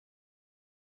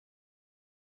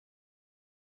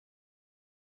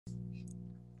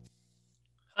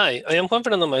Hi, I am Juan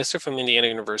Maestre from Indiana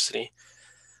University.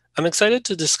 I'm excited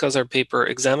to discuss our paper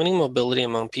examining mobility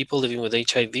among people living with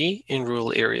HIV in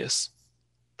rural areas.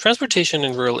 Transportation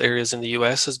in rural areas in the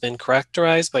US has been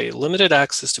characterized by limited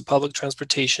access to public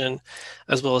transportation,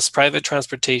 as well as private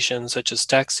transportation such as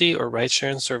taxi or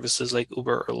ride-sharing services like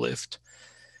Uber or Lyft.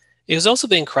 It has also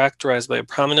been characterized by a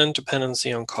prominent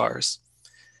dependency on cars.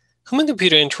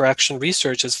 Human-computer interaction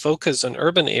research has focused on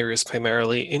urban areas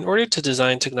primarily in order to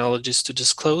design technologies to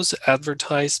disclose,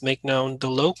 advertise, make known the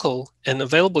local and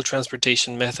available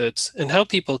transportation methods and how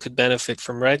people could benefit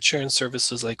from ride-sharing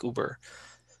services like Uber.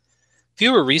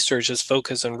 Fewer research has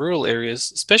focused on rural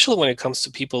areas, especially when it comes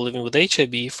to people living with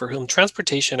HIV for whom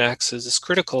transportation access is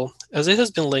critical, as it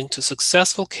has been linked to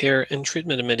successful care and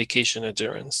treatment and medication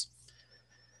adherence.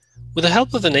 With the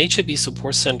help of an HIV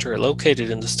support center located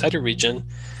in the study region,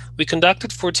 we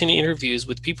conducted 14 interviews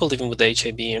with people living with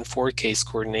HIV and 4 case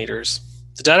coordinators.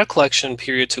 The data collection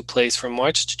period took place from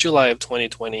March to July of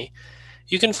 2020.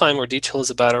 You can find more details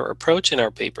about our approach in our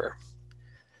paper.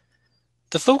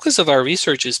 The focus of our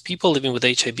research is people living with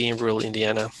HIV in rural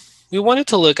Indiana. We wanted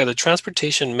to look at the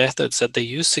transportation methods that they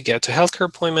use to get to healthcare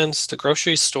appointments, the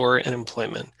grocery store, and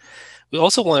employment. We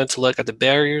also wanted to look at the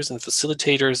barriers and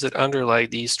facilitators that underlie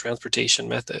these transportation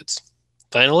methods.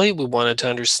 Finally, we wanted to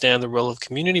understand the role of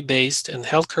community-based and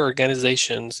healthcare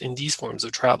organizations in these forms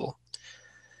of travel.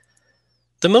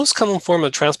 The most common form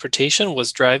of transportation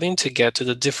was driving to get to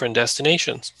the different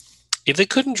destinations. If they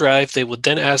couldn't drive, they would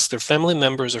then ask their family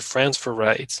members or friends for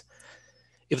rides.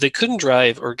 If they couldn't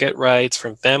drive or get rides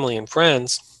from family and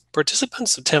friends,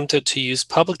 participants attempted to use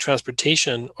public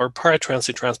transportation or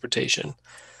paratransit transportation.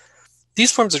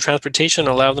 These forms of transportation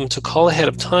allow them to call ahead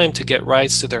of time to get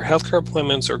rides to their healthcare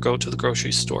appointments or go to the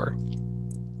grocery store.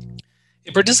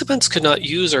 If participants could not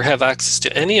use or have access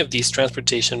to any of these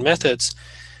transportation methods,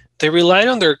 they relied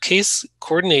on their case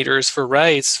coordinators for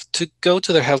rides to go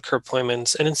to their healthcare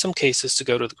appointments and in some cases to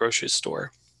go to the grocery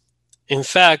store. In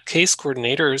fact, case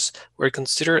coordinators were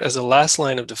considered as a last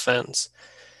line of defense.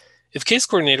 If case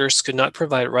coordinators could not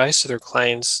provide rides to their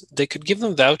clients, they could give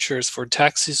them vouchers for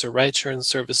taxis or ride-sharing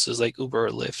services like Uber or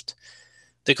Lyft.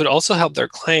 They could also help their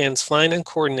clients find and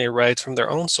coordinate rides from their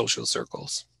own social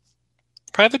circles.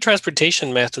 Private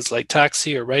transportation methods like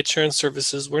taxi or ride-sharing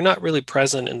services were not really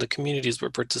present in the communities where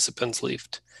participants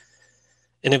lived.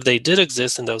 And if they did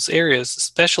exist in those areas,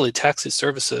 especially taxi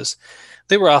services,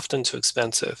 they were often too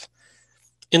expensive.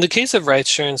 In the case of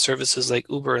ride-sharing services like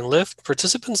Uber and Lyft,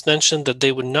 participants mentioned that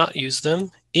they would not use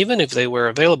them, even if they were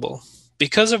available,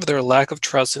 because of their lack of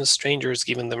trust in strangers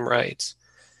giving them rides.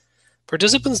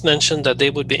 Participants mentioned that they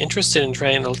would be interested in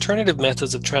trying alternative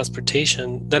methods of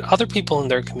transportation that other people in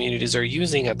their communities are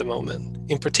using at the moment,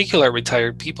 in particular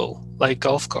retired people, like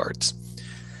golf carts.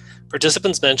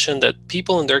 Participants mentioned that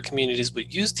people in their communities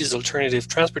would use these alternative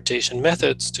transportation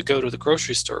methods to go to the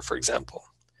grocery store, for example.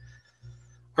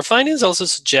 Our findings also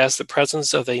suggest the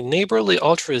presence of a neighborly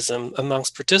altruism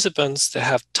amongst participants that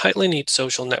have tightly knit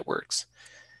social networks.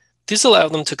 These allow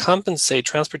them to compensate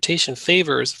transportation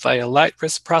favors via light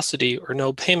reciprocity or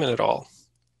no payment at all,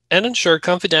 and ensure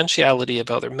confidentiality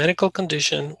about their medical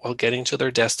condition while getting to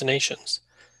their destinations.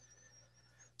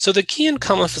 So the key and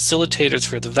common facilitators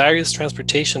for the various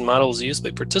transportation models used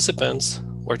by participants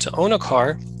were to own a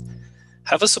car,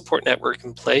 have a support network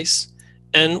in place,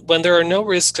 and when there are no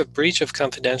risks of breach of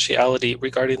confidentiality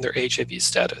regarding their HIV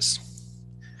status.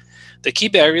 The key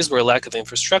barriers were lack of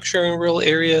infrastructure in rural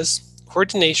areas,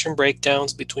 coordination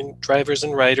breakdowns between drivers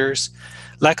and riders,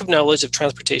 lack of knowledge of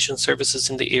transportation services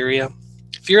in the area,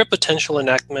 fear of potential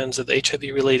enactments of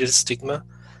HIV-related stigma,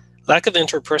 lack of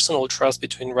interpersonal trust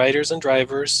between riders and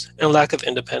drivers, and lack of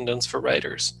independence for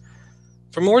riders.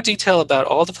 For more detail about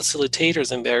all the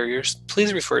facilitators and barriers,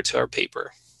 please refer to our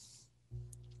paper.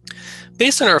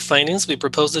 Based on our findings, we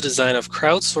proposed the design of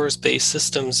crowdsource-based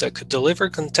systems that could deliver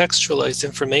contextualized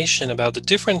information about the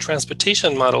different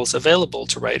transportation models available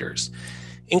to riders,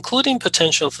 including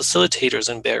potential facilitators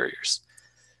and barriers.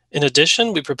 In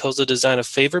addition, we proposed the design of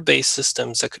favor-based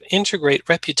systems that could integrate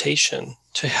reputation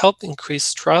to help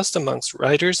increase trust amongst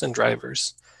riders and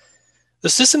drivers. The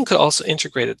system could also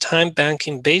integrate a time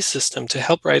banking-based system to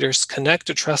help riders connect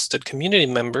to trusted community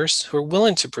members who are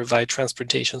willing to provide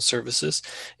transportation services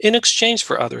in exchange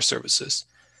for other services.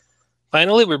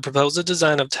 Finally, we proposed the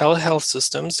design of telehealth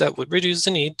systems that would reduce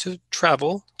the need to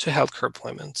travel to healthcare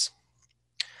appointments.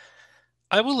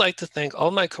 I would like to thank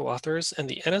all my co-authors and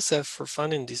the NSF for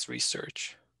funding this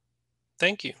research.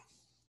 Thank you.